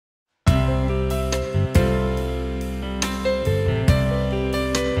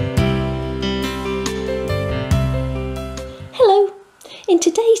In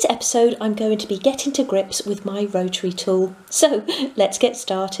today's episode, I'm going to be getting to grips with my rotary tool. So let's get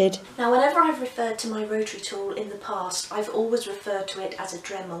started. Now, whenever I've referred to my rotary tool in the past, I've always referred to it as a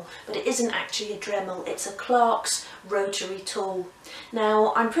Dremel, but it isn't actually a Dremel, it's a Clarke's rotary tool.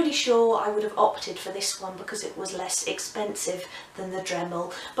 Now, I'm pretty sure I would have opted for this one because it was less expensive than the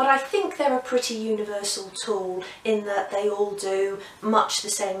Dremel, but I think they're a pretty universal tool in that they all do much the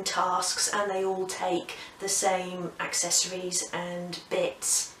same tasks and they all take the same accessories and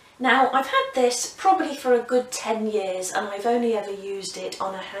bits. Now, I've had this probably for a good 10 years and I've only ever used it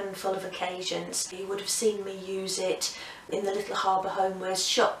on a handful of occasions. You would have seen me use it in the Little Harbour Homewares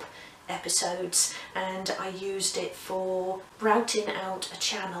shop episodes, and I used it for routing out a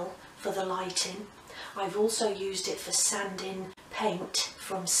channel for the lighting. I've also used it for sanding paint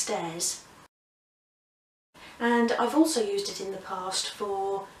from stairs, and I've also used it in the past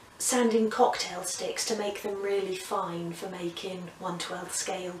for sanding cocktail sticks to make them really fine for making 1/12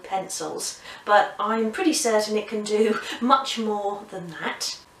 scale pencils, but I'm pretty certain it can do much more than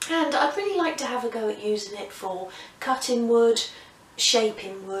that. And I'd really like to have a go at using it for cutting wood,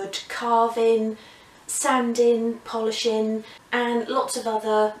 shaping wood, carving, sanding, polishing, and lots of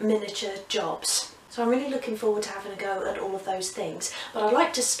other miniature jobs. So I'm really looking forward to having a go at all of those things, but I'd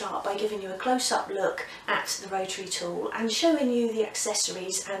like to start by giving you a close-up look at the rotary tool and showing you the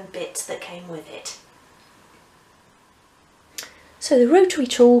accessories and bits that came with it. So the rotary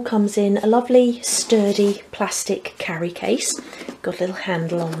tool comes in a lovely sturdy plastic carry case. Got a little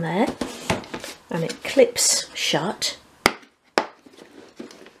handle on there and it clips shut.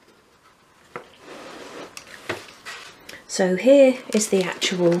 So here is the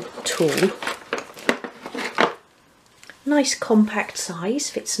actual tool. Nice compact size,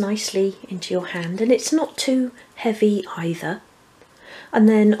 fits nicely into your hand and it's not too heavy either. And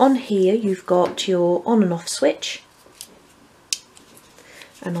then on here you've got your on and off switch,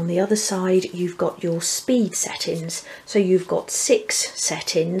 and on the other side you've got your speed settings. So you've got 6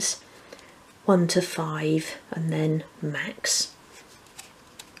 settings, 1 to 5 and then max.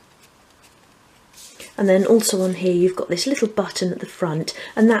 And then also on here you've got this little button at the front,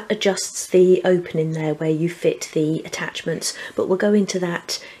 and that adjusts the opening there where you fit the attachments, but we'll go into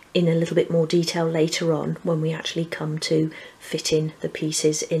that in a little bit more detail later on when we actually come to fitting the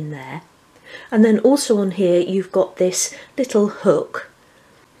pieces in there. And then also on here you've got this little hook,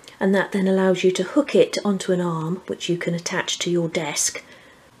 and that then allows you to hook it onto an arm which you can attach to your desk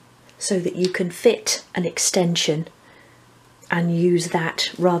so that you can fit an extension and use that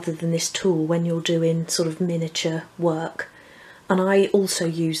rather than this tool when you're doing sort of miniature work. And I also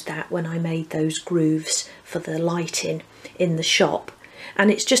used that when I made those grooves for the lighting in the shop, and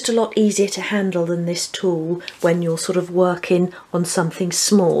it's just a lot easier to handle than this tool when you're sort of working on something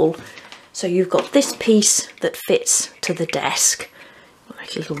small. So you've got this piece that fits to the desk,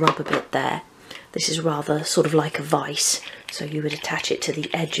 like a little rubber bit there. This is rather sort of like a vice, so you would attach it to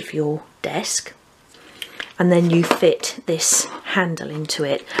the edge of your desk. And then you fit this handle into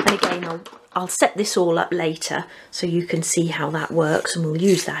it. And again, I'll set this all up later so you can see how that works, and we'll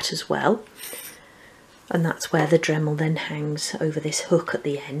use that as well. And that's where the Dremel then hangs over this hook at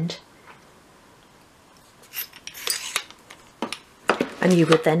the end. And you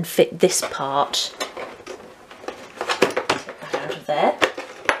would then fit this part, take that out of there,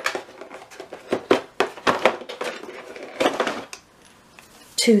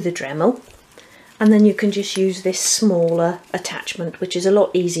 to the Dremel. And then you can just use this smaller attachment, which is a lot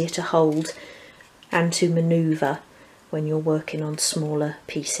easier to hold and to manoeuvre when you're working on smaller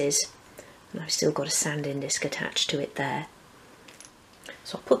pieces. And I've still got a sanding disc attached to it there.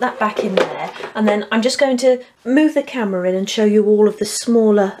 So I'll put that back in there, and then I'm just going to move the camera in and show you all of the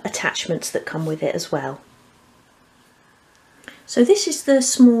smaller attachments that come with it as well. So this is the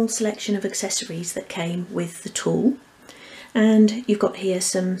small selection of accessories that came with the tool. And you've got here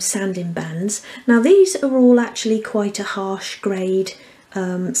some sanding bands. Now these are all actually quite a harsh grade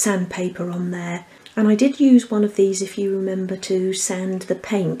sandpaper on there, and I did use one of these, if you remember, to sand the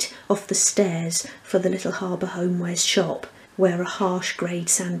paint off the stairs for the Little Harbour Homewares shop, where a harsh grade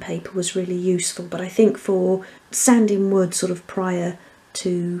sandpaper was really useful. But I think for sanding wood sort of prior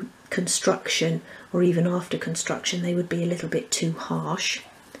to construction or even after construction, they would be a little bit too harsh.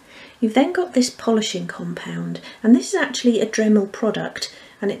 You've then got this polishing compound, and this is actually a Dremel product,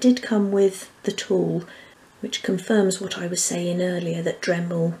 and it did come with the tool, which confirms what I was saying earlier, that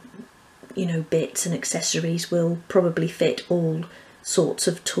Dremel, you know, bits and accessories will probably fit all sorts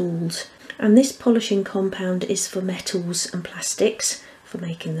of tools. And this polishing compound is for metals and plastics, for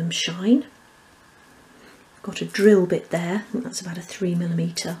making them shine. got a drill bit there. I think that's about a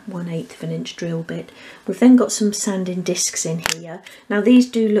 3mm, 1/8 of an inch drill bit. We've then got some sanding discs in here. Now these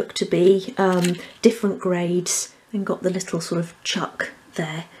do look to be different grades, and got the little sort of chuck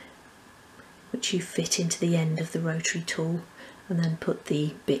there which you fit into the end of the rotary tool and then put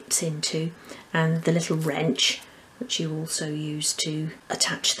the bits into, and the little wrench which you also use to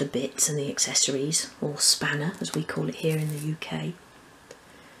attach the bits and the accessories, or spanner as we call it here in the UK.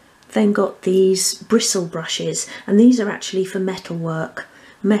 Then got these bristle brushes, and these are actually for metal work,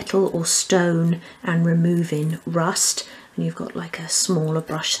 metal or stone, and removing rust. And you've got like a smaller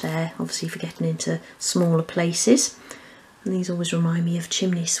brush there, obviously for getting into smaller places. And these always remind me of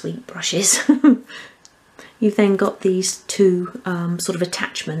chimney sweep brushes. You've then got these two sort of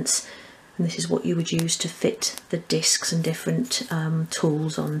attachments, and this is what you would use to fit the discs and different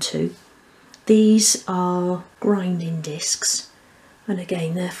tools onto. These are grinding discs, and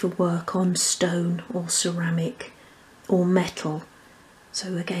again they're for work on stone or ceramic or metal.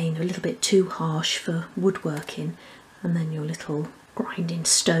 So again a little bit too harsh for woodworking, and then your little grinding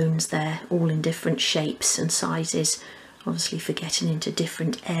stones there, all in different shapes and sizes, obviously for getting into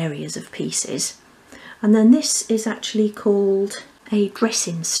different areas of pieces. And then this is actually called a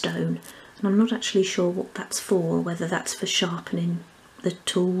dressing stone, and I'm not actually sure what that's for, whether that's for sharpening the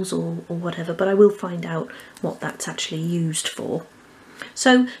tools or whatever, but I will find out what that's actually used for.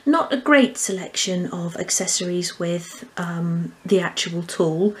 So not a great selection of accessories with the actual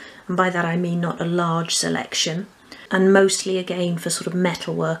tool, and by that I mean not a large selection, and mostly again for sort of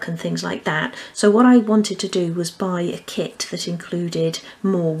metalwork and things like that. So what I wanted to do was buy a kit that included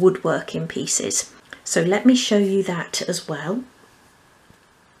more woodworking pieces. So let me show you that as well.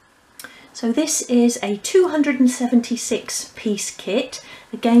 So this is a 276 piece kit.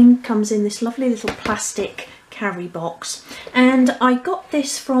 Again, comes in this lovely little plastic carry box, and I got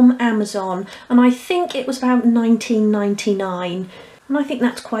this from Amazon, and I think it was about $19.99, and I think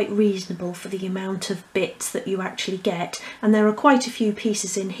that's quite reasonable for the amount of bits that you actually get, and there are quite a few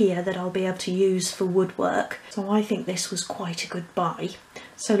pieces in here that I'll be able to use for woodwork, so I think this was quite a good buy.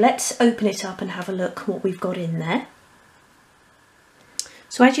 So let's open it up and have a look what we've got in there.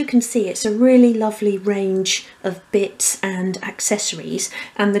 So as you can see, it's a really lovely range of bits and accessories,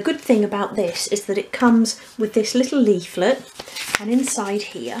 and the good thing about this is that it comes with this little leaflet, and inside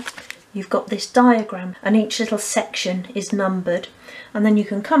here you've got this diagram, and each little section is numbered, and then you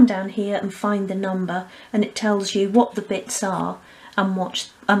can come down here and find the number, and it tells you what the bits are and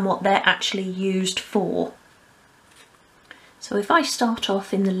what they're actually used for. So if I start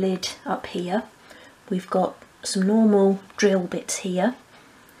off in the lid up here, we've got some normal drill bits here,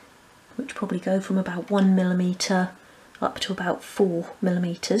 which probably go from about 1mm up to about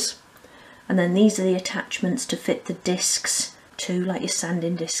 4mm. And then these are the attachments to fit the discs to, like your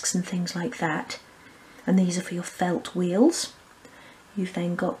sanding discs and things like that. And these are for your felt wheels. You've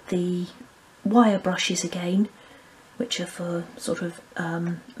then got the wire brushes again, which are for sort of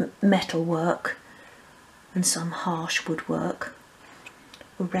metal work and some harsh woodwork.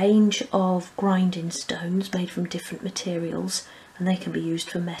 A range of grinding stones made from different materials, and they can be used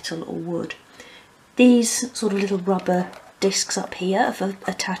for metal or wood. These sort of little rubber discs up here are for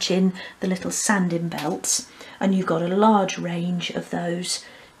attaching the little sanding belts, and you've got a large range of those,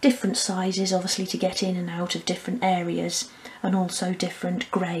 different sizes obviously to get in and out of different areas, and also different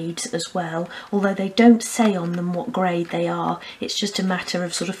grades as well, although they don't say on them what grade they are. It's just a matter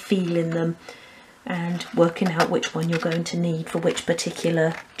of sort of feeling them and working out which one you're going to need for which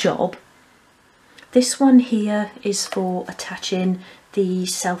particular job. This one here is for attaching the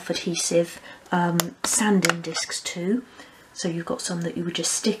self-adhesive sanding discs to. So you've got some that you would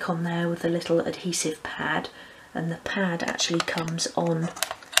just stick on there with a little adhesive pad, and the pad actually comes on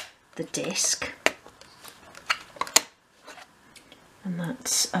the disc. And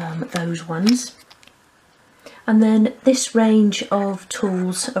that's those ones. And then this range of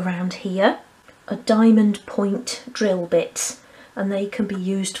tools around here are diamond point drill bits, and they can be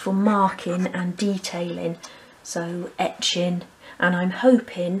used for marking and detailing, so etching, and I'm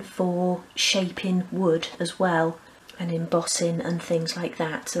hoping for shaping wood as well, and embossing and things like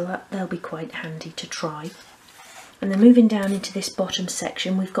that, so they'll be quite handy to try. And then moving down into this bottom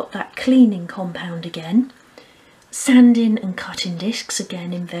section, we've got that cleaning compound again, sanding and cutting discs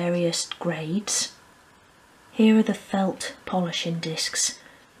again in various grades. Here are the felt polishing discs.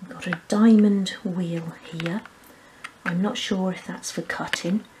 We've got a diamond wheel here. I'm not sure if that's for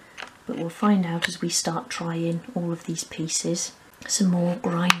cutting, but we'll find out as we start trying all of these pieces. Some more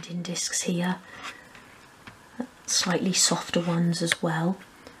grinding discs here, slightly softer ones as well.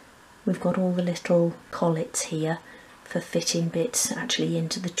 We've got all the little collets here for fitting bits actually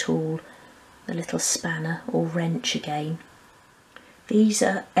into the tool. the little spanner or wrench again. These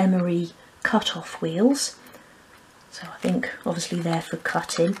are emery cut-off wheels, so I think obviously they're for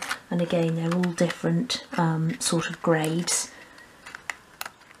cutting, and again they're all different sort of grades.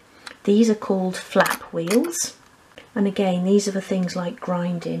 These are called flap wheels, and again these are for things like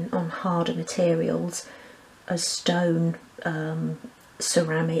grinding on harder materials as stone,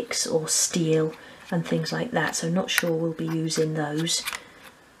 ceramics or steel and things like that, so not sure we'll be using those.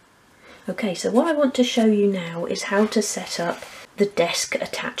 Okay, so what I want to show you now is how to set up the desk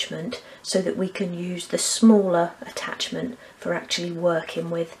attachment so that we can use the smaller attachment for actually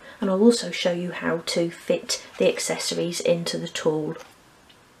working with, and I'll also show you how to fit the accessories into the tool.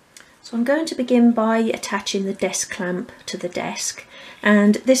 So I'm going to begin by attaching the desk clamp to the desk,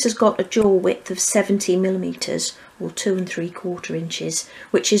 and this has got a jaw width of 70mm or 2 3/4 inches,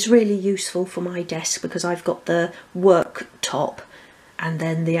 which is really useful for my desk because I've got the work top and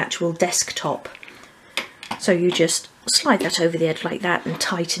then the actual desktop. So you just slide that over the edge like that and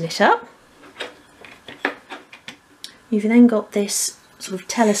tighten it up. You've then got this sort of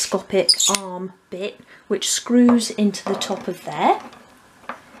telescopic arm bit which screws into the top of there,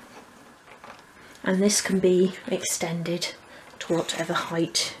 and this can be extended to whatever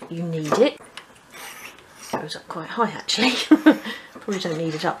height you need it. It goes up quite high actually. Probably don't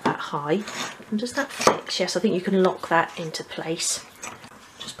need it up that high. And does that fix? Yes, I think you can lock that into place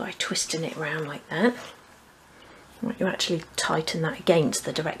just by twisting it around like that. You actually tighten that against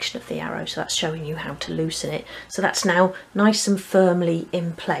the direction of the arrow, so that's showing you how to loosen it. So that's now nice and firmly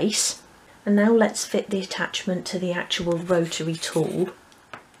in place. And now let's fit the attachment to the actual rotary tool.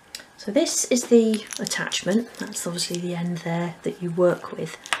 So this is the attachment, that's obviously the end there that you work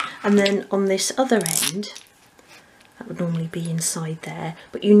with. And then on this other end, that would normally be inside there,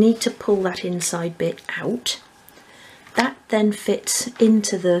 but you need to pull that inside bit out. That then fits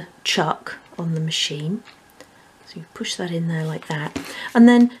into the chuck on the machine. So you push that in there like that. And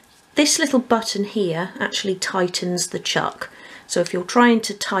then this little button here actually tightens the chuck. So if you're trying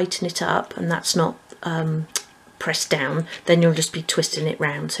to tighten it up and that's not pressed down, then you'll just be twisting it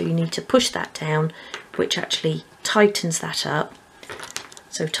round. So you need to push that down, which actually tightens that up.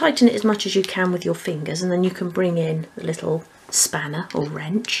 So tighten it as much as you can with your fingers, and then you can bring in the little spanner or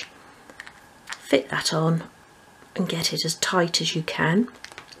wrench, fit that on and get it as tight as you can.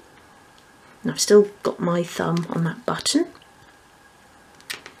 And I've still got my thumb on that button.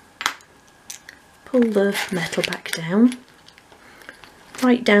 Pull the metal back down,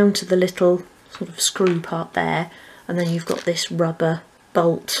 right down to the little sort of screw part there, and then you've got this rubber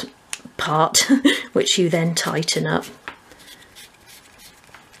bolt part which you then tighten up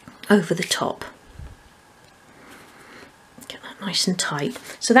over the top. Get that nice and tight.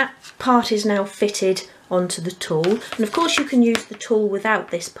 So that part is now fitted onto the tool, and of course you can use the tool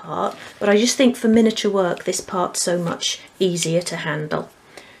without this part, but I just think for miniature work this part's so much easier to handle.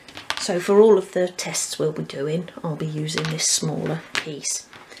 So for all of the tests we'll be doing, I'll be using this smaller piece.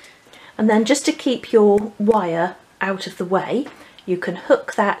 And then just to keep your wire out of the way, you can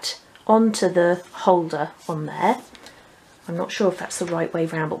hook that onto the holder on there. I'm not sure if that's the right way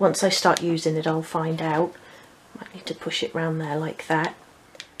round, but once I start using it I'll find out. Might need to push it round there like that.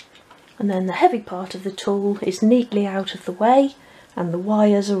 And then the heavy part of the tool is neatly out of the way, and the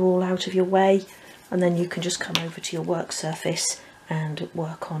wires are all out of your way, and then you can just come over to your work surface and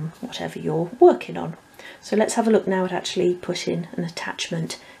work on whatever you're working on. So let's have a look now at actually putting an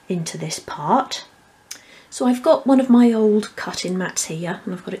attachment into this part. So I've got one of my old cutting mats here,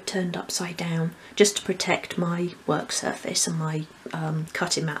 and I've got it turned upside down just to protect my work surface and my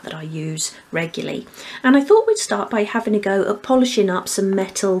cutting mat that I use regularly. And I thought we'd start by having a go at polishing up some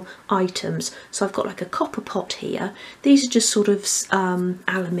metal items. So I've got like a copper pot here. These are just sort of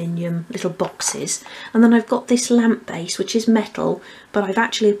aluminium little boxes. And then I've got this lamp base, which is metal, but I've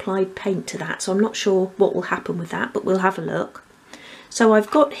actually applied paint to that. So I'm not sure what will happen with that, but we'll have a look. So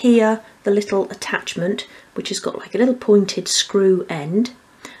I've got here the little attachment, which has got like a little pointed screw end,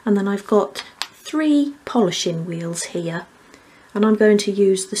 and then I've got 3 polishing wheels here, and I'm going to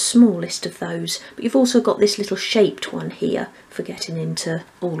use the smallest of those, but you've also got this little shaped one here for getting into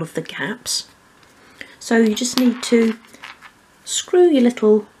all of the gaps. So you just need to screw your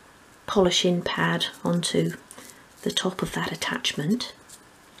little polishing pad onto the top of that attachment,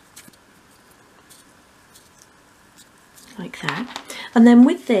 like that. And then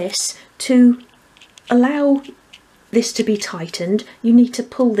with this, to allow this to be tightened, you need to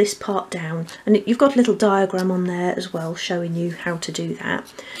pull this part down, and you've got a little diagram on there as well showing you how to do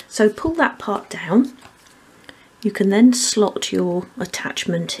that. So pull that part down. You can then slot your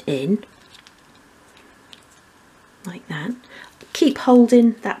attachment in like that. keep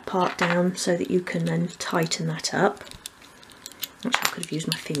holding that part down so that you can then tighten that up. Actually, I could have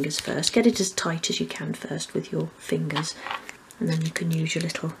used my fingers first. Get it as tight as you can first with your fingers, and then you can use your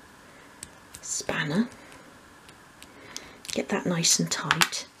little spanner. Get that nice and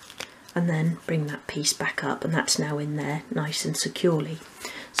tight, and then bring that piece back up, and that's now in there nice and securely.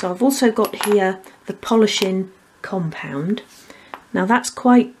 So I've also got here the polishing compound. Now that's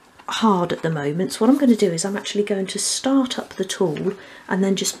quite hard at the moment, so what I'm going to do is I'm actually going to start up the tool and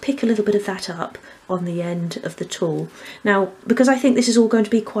then just pick a little bit of that up on the end of the tool. Now, because I think this is all going to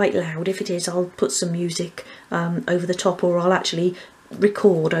be quite loud, if it is, I'll put some music over the top, or I'll actually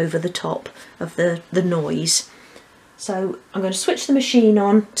record over the top of the noise. So I'm going to switch the machine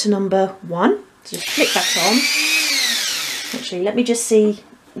on to number 1. So just flick that on. Actually, let me just see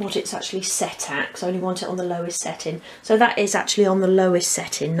what it's actually set at, because I only want it on the lowest setting. So that is actually on the lowest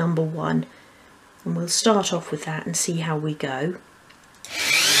setting, number 1. And we'll start off with that and see how we go.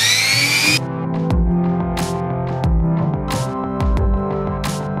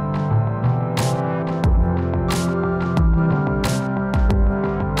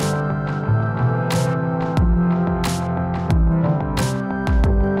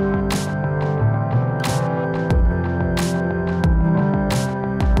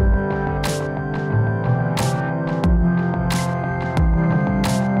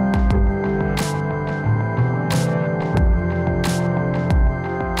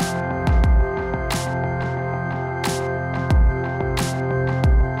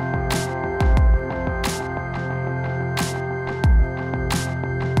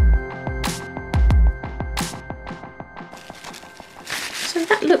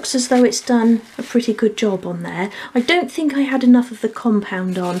 Looks as though it's done a pretty good job on there. I don't think I had enough of the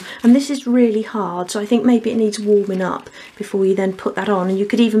compound on, and this is really hard, so I think maybe it needs warming up before you then put that on. And you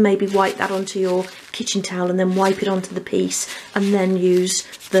could even maybe wipe that onto your kitchen towel and then wipe it onto the piece and then use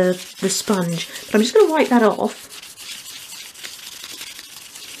the sponge. But I'm just going to wipe that off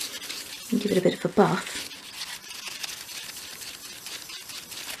and give it a bit of a buff.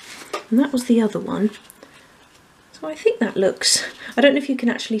 And that was the other one. So I think that looks, I don't know if you can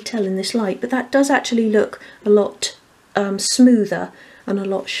actually tell in this light, but that does actually look a lot smoother and a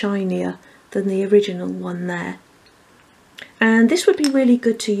lot shinier than the original one there. And this would be really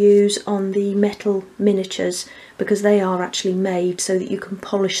good to use on the metal miniatures, because they are actually made so that you can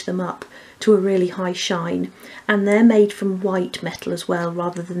polish them up to a really high shine. And they're made from white metal as well,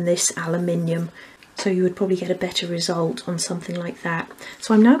 rather than this aluminium. So you would probably get a better result on something like that.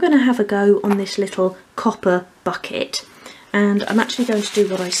 So I'm now going to have a go on this little copper bucket, and I'm actually going to do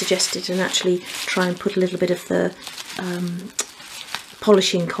what I suggested and actually try and put a little bit of the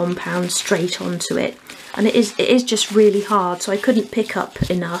polishing compound straight onto it. And it is just really hard, so I couldn't pick up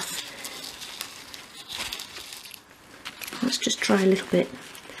enough. Let's just try a little bit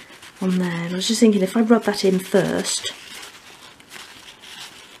on there. And I was just thinking, if I rub that in first.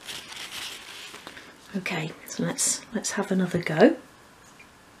 Okay, so let's have another go.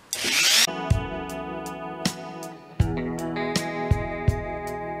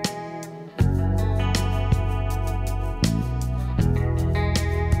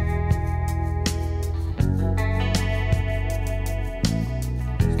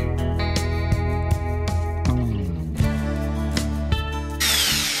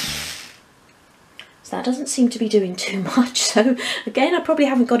 That doesn't seem to be doing too much, so again I probably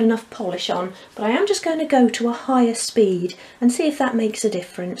haven't got enough polish on, but I am just going to go to a higher speed and see if that makes a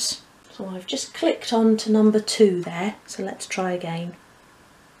difference. So I've just clicked on to number 2 there, so let's try again.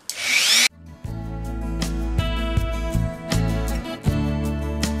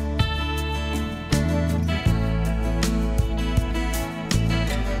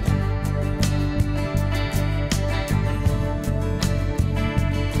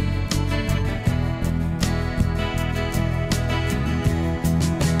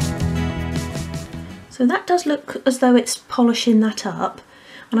 So that does look as though it's polishing that up,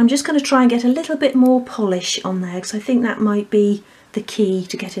 and I'm just going to try and get a little bit more polish on there, because I think that might be the key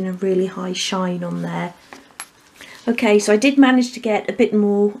to getting a really high shine on there. Okay, so I did manage to get a bit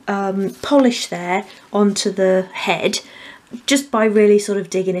more polish there onto the head, just by really sort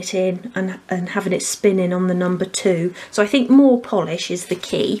of digging it in and having it spinning on the number 2. So I think more polish is the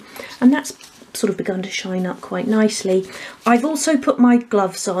key, and that's sort of begun to shine up quite nicely. I've also put my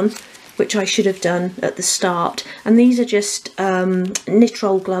gloves on, which I should have done at the start, and these are just knit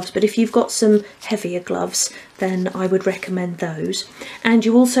roll gloves, but if you've got some heavier gloves then I would recommend those. And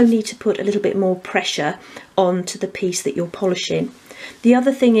you also need to put a little bit more pressure onto the piece that you're polishing. The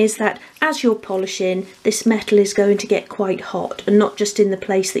other thing is that as you're polishing, this metal is going to get quite hot, and not just in the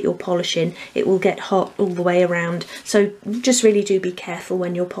place that you're polishing, it will get hot all the way around. So just really do be careful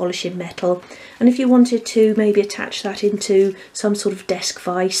when you're polishing metal. And if you wanted to maybe attach that into some sort of desk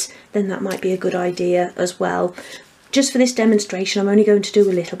vise, then that might be a good idea as well. Just for this demonstration, I'm only going to do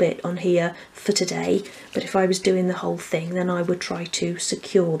a little bit on here for today, but if I was doing the whole thing, then I would try to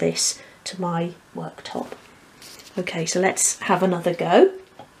secure this to my worktop. Okay, so let's have another go.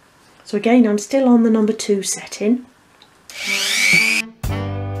 So again, I'm still on the number 2 setting.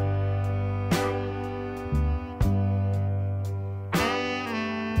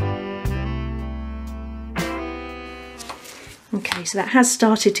 Okay, so that has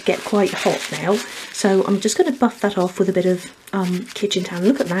started to get quite hot now, so I'm just going to buff that off with a bit of kitchen towel.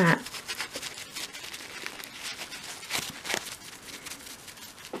 Look at that.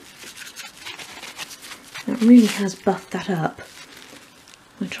 That really has buffed that up.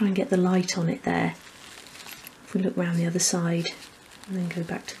 I'll try and get the light on it there. If we look round the other side and then go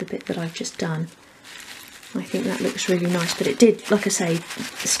back to the bit that I've just done, I think that looks really nice, but it did, like I say,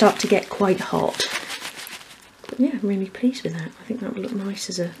 start to get quite hot. But yeah, I'm really pleased with that. I think that would look nice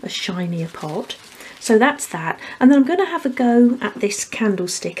as a shinier pot. So that's that, and then I'm going to have a go at this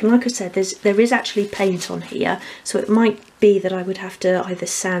candlestick, and like I said, there is actually paint on here, so it might be that I would have to either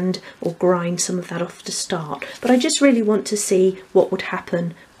sand or grind some of that off to start, but I just really want to see what would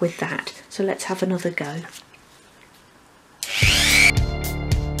happen with that. So let's have another go.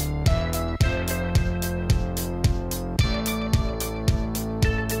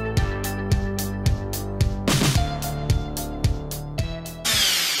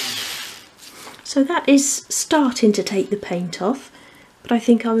 So that is starting to take the paint off, but I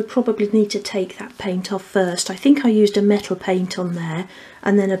think I would probably need to take that paint off first. I think I used a metal paint on there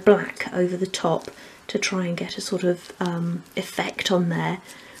and then a black over the top to try and get a sort of effect on there.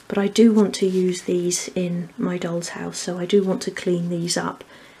 But I do want to use these in my doll's house, so I do want to clean these up.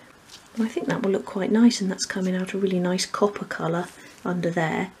 And I think that will look quite nice, and that's coming out a really nice copper colour under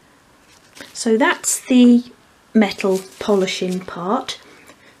there. So that's the metal polishing part.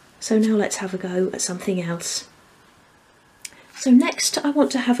 So now let's have a go at something else. So next I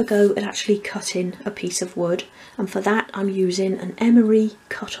want to have a go at actually cutting a piece of wood, and for that I'm using an emery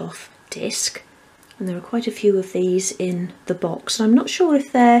cut-off disc, and there are quite a few of these in the box, and I'm not sure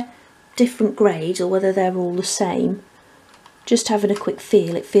if they're different grades or whether they're all the same. Just having a quick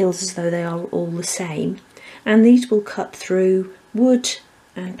feel, it feels as though they are all the same, and these will cut through wood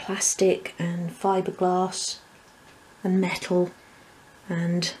and plastic and fiberglass and metal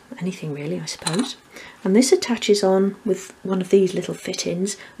and anything really, I suppose. And this attaches on with one of these little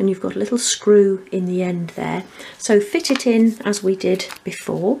fittings, and you've got a little screw in the end there. So fit it in as we did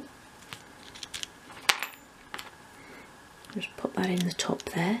before. Just put that in the top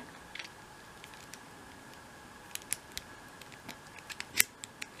there.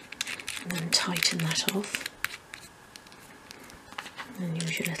 And then tighten that off. And then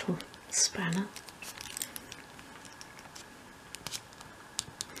use your little spanner.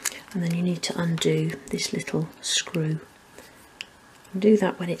 And then you need to undo this little screw. And do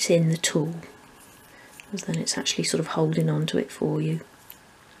that when it's in the tool, because then it's actually sort of holding on to it for you,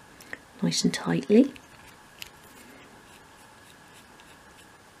 nice and tightly.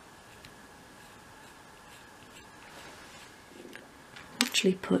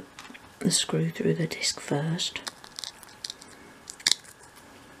 Actually put the screw through the disc first,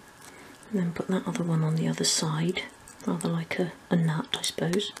 and then put that other one on the other side, rather like a nut, I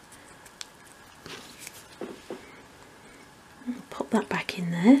suppose. Pop that back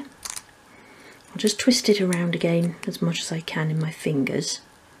in there. I'll just twist it around again as much as I can in my fingers.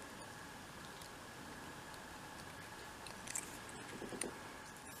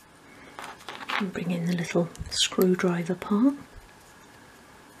 And bring in the little screwdriver part.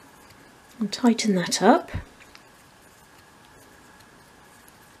 And tighten that up.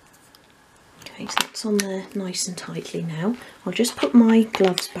 Okay, so that's on there nice and tightly now. I'll just put my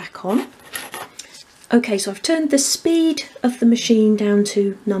gloves back on. Okay, so I've turned the speed of the machine down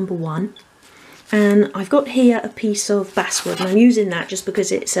to number 1, and I've got here a piece of basswood, and I'm using that just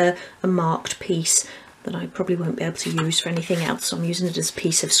because it's a marked piece that I probably won't be able to use for anything else, so I'm using it as a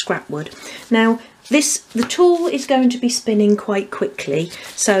piece of scrap wood. Now the tool is going to be spinning quite quickly,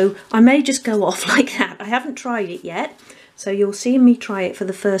 so I may just go off like that. I haven't tried it yet, so you'll see me try it for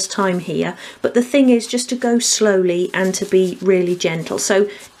the first time here, but the thing is just to go slowly and to be really gentle. So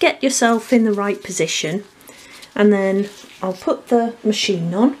get yourself in the right position, and then I'll put the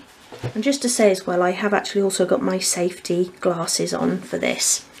machine on. And just to say as well, I have actually also got my safety glasses on for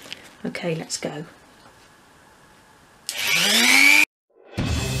this. Okay, let's go.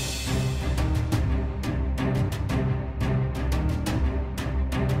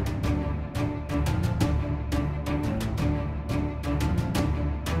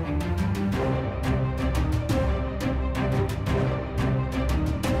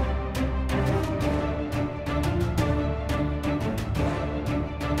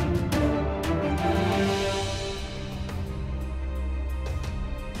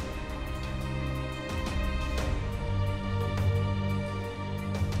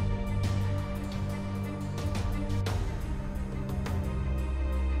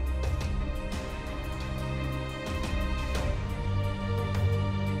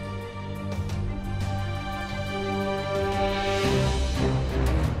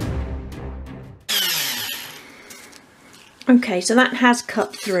 Okay, so that has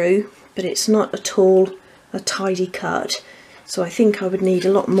cut through, but it's not at all a tidy cut. So I think I would need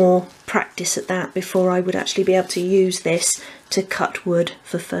a lot more practice at that before I would actually be able to use this to cut wood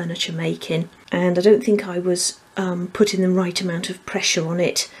for furniture making. And I don't think I was putting the right amount of pressure on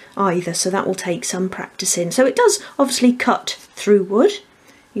it either, so that will take some practicing. So it does obviously cut through wood.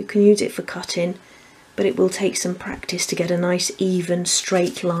 You can use it for cutting, but it will take some practice to get a nice even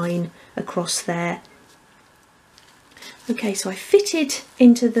straight line across there. Okay, so I fitted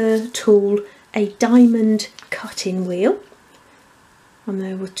into the tool a diamond cutting wheel, and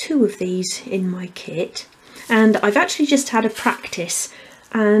there were 2 of these in my kit, and I've actually just had a practice,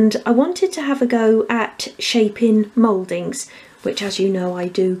 and I wanted to have a go at shaping mouldings, which, as you know, I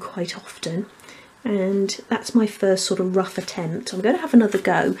do quite often, and that's my first sort of rough attempt. I'm going to have another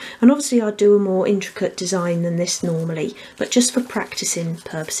go, and obviously I'll do a more intricate design than this normally, but just for practicing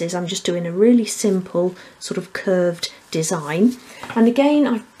purposes I'm just doing a really simple sort of curved design. And again,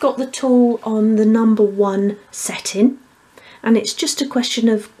 I've got the tool on the number 1 setting, and it's just a question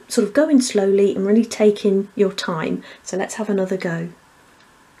of sort of going slowly and really taking your time. So let's have another go.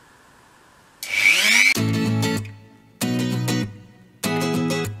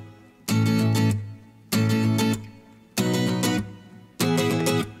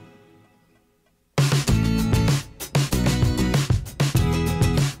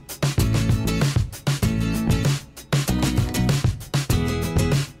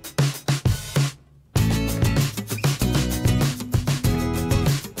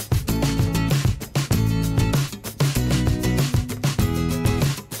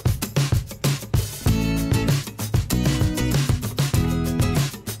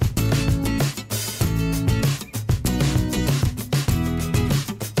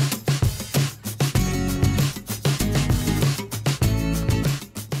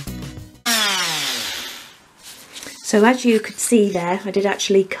 So as you could see there, I did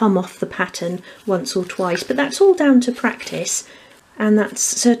actually come off the pattern once or twice, but that's all down to practice, and that's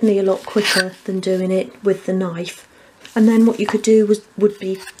certainly a lot quicker than doing it with the knife. And then what you could do would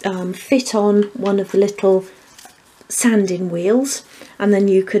be fit on one of the little sanding wheels, and then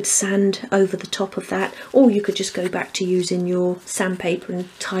you could sand over the top of that, or you could just go back to using your sandpaper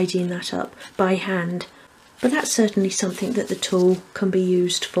and tidying that up by hand. But that's certainly something that the tool can be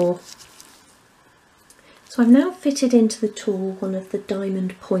used for. So I've now fitted into the tool one of the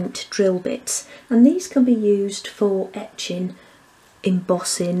diamond point drill bits, and these can be used for etching,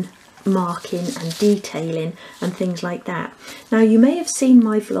 embossing, marking and detailing and things like that. Now, you may have seen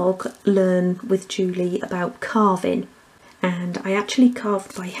my vlog Learn with Julie about carving, and I actually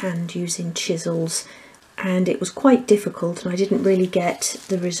carved by hand using chisels, and it was quite difficult and I didn't really get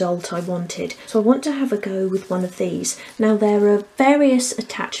the result I wanted. So I want to have a go with one of these. Now, there are various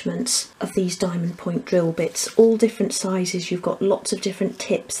attachments of these diamond point drill bits, all different sizes. You've got lots of different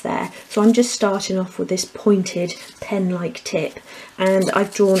tips there. So I'm just starting off with this pointed pen-like tip, and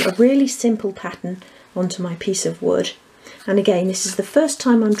I've drawn a really simple pattern onto my piece of wood. And again, this is the first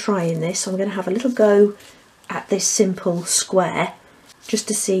time I'm trying this, so I'm going to have a little go at this simple square just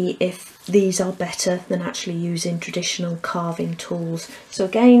to see if these are better than actually using traditional carving tools. So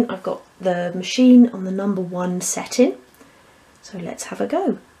again, I've got the machine on the number 1 setting, so let's have a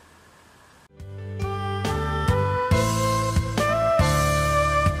go.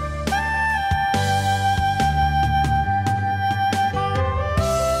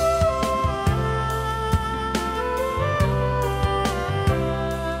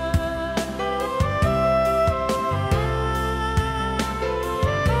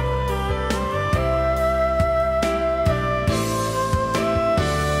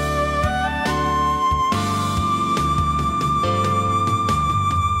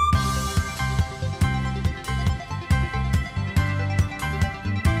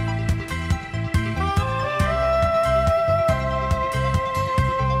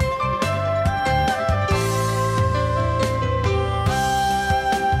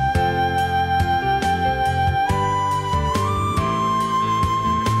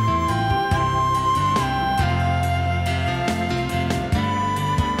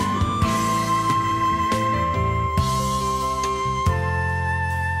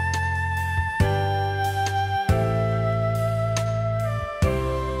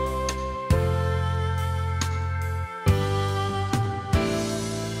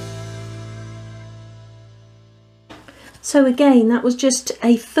 So again, that was just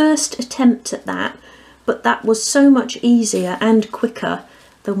a first attempt at that, but that was so much easier and quicker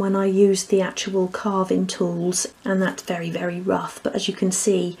than when I used the actual carving tools, and that's very, very rough. But as you can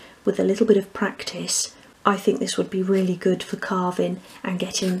see, with a little bit of practice, I think this would be really good for carving and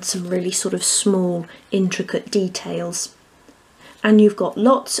getting some really sort of small, intricate details. and you've got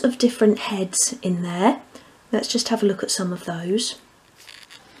lots of different heads in there. Let's just have a look at some of those.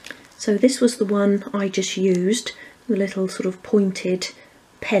 So this was the one I just used, the little sort of pointed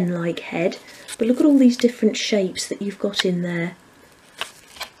pen-like head, but look at all these different shapes that you've got in there.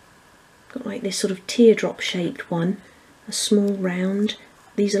 Got like this sort of teardrop shaped one, a small round.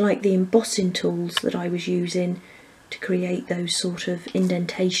 These are like the embossing tools that I was using to create those sort of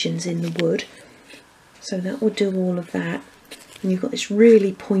indentations in the wood. So that would do all of that. And you've got this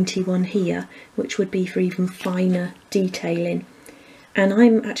really pointy one here, which would be for even finer detailing. And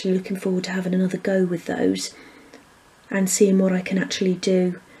I'm actually looking forward to having another go with those and seeing what I can actually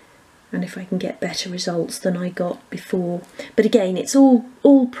do, and if I can get better results than I got before. But again, it's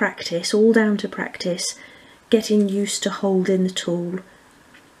all practice, all down to practice, getting used to holding the tool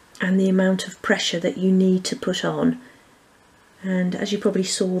and the amount of pressure that you need to put on. And as you probably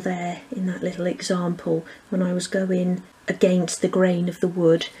saw there in that little example, when I was going against the grain of the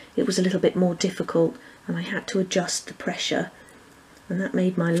wood, it was a little bit more difficult and I had to adjust the pressure, and that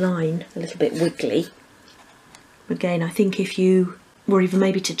made my line a little bit wiggly. Again, I think if you were even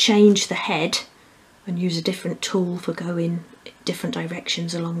maybe to change the head and use a different tool for going different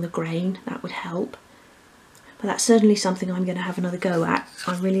directions along the grain, that would help. But that's certainly something I'm going to have another go at.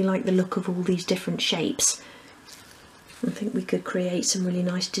 I really like the look of all these different shapes. I think we could create some really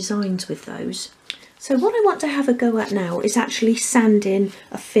nice designs with those. So what I want to have a go at now is actually sanding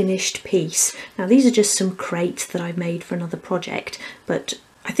a finished piece. Now these are just some crates that I've made for another project, but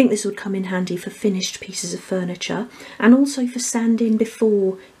I think this would come in handy for finished pieces of furniture and also for sanding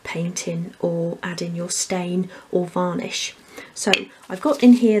before painting or adding your stain or varnish. So I've got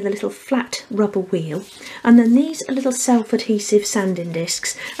in here the little flat rubber wheel, and then these are little self-adhesive sanding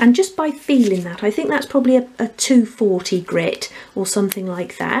discs, and just by feeling that, I think that's probably a 240 grit or something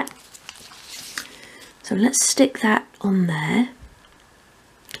like that. So let's stick that on there.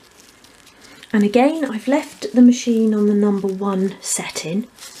 And again, I've left the machine on the number 1 setting.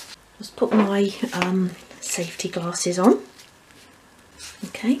 Just put my safety glasses on.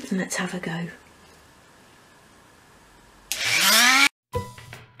 Okay, and let's have a go.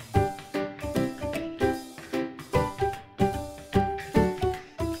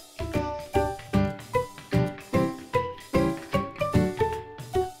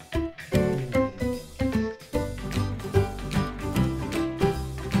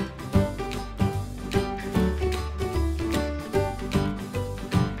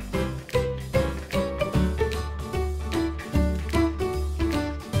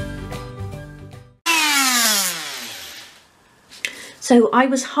 So I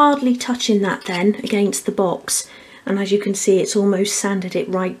was hardly touching that then against the box, and as you can see it's almost sanded it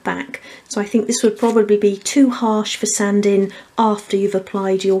right back. So I think this would probably be too harsh for sanding after you've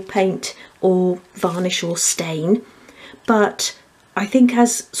applied your paint or varnish or stain, but I think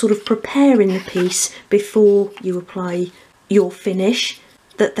as sort of preparing the piece before you apply your finish,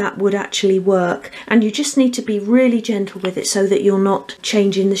 that would actually work. And you just need to be really gentle with it so that you're not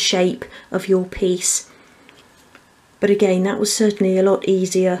changing the shape of your piece. But again, that was certainly a lot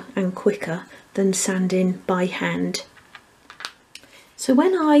easier and quicker than sanding by hand. So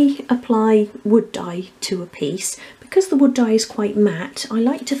when I apply wood dye to a piece, because the wood dye is quite matte, I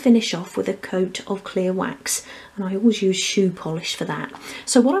like to finish off with a coat of clear wax, and I always use shoe polish for that.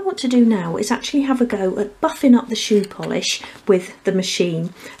 So what I want to do now is actually have a go at buffing up the shoe polish with the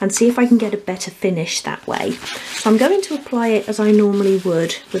machine and see if I can get a better finish that way. So I'm going to apply it as I normally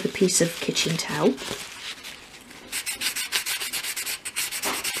would with a piece of kitchen towel.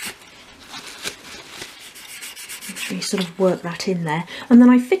 Sort of work that in there, and then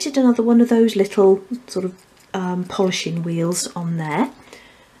I fitted another one of those little sort of polishing wheels on there.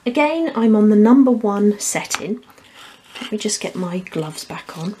 Again, I'm on the number 1 setting. Let me just get my gloves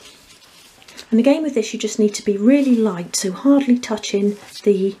back on. And again with this you just need to be really light, so hardly touching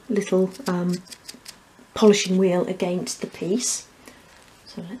the little polishing wheel against the piece.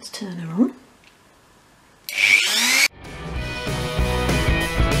 So let's turn her on.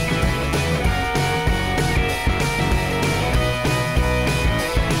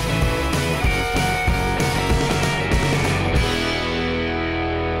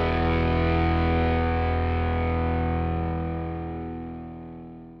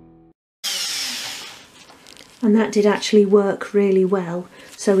 And that did actually work really well.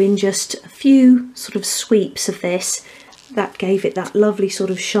 So in just a few sort of sweeps of this, that gave it that lovely sort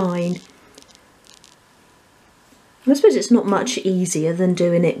of shine. And I suppose it's not much easier than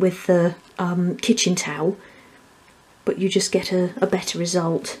doing it with the kitchen towel, but you just get a better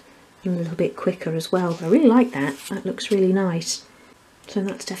result and a little bit quicker as well. I really like that. That looks really nice. So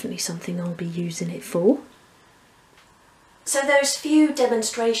that's definitely something I'll be using it for. So those few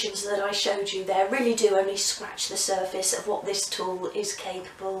demonstrations that I showed you there really do only scratch the surface of what this tool is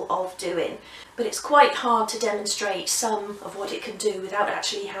capable of doing. But it's quite hard to demonstrate some of what it can do without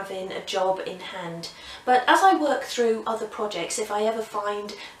actually having a job in hand. But as I work through other projects, if I ever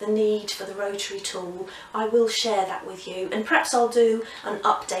find the need for the rotary tool, I will share that with you, and perhaps I'll do an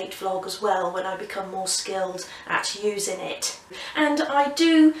update vlog as well when I become more skilled at using it. And I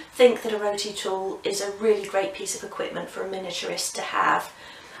do think that a rotary tool is a really great piece of equipment for a miniaturist to have.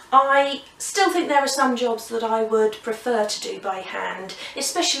 I still think there are some jobs that I would prefer to do by hand,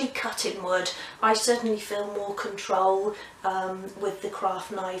 especially cutting wood. I certainly feel more control with the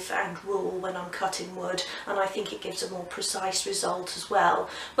craft knife and rule when I'm cutting wood, and I think it gives a more precise result as well.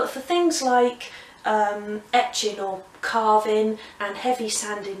 But for things like etching or carving and heavy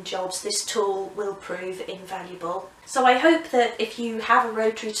sanding jobs, this tool will prove invaluable. So I hope that if you have a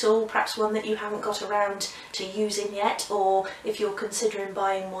rotary tool, perhaps one that you haven't got around to using yet, or if you're considering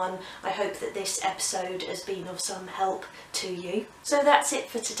buying one, I hope that this episode has been of some help to you. So that's it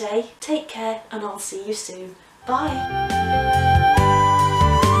for today. Take care, and I'll see you soon. Bye!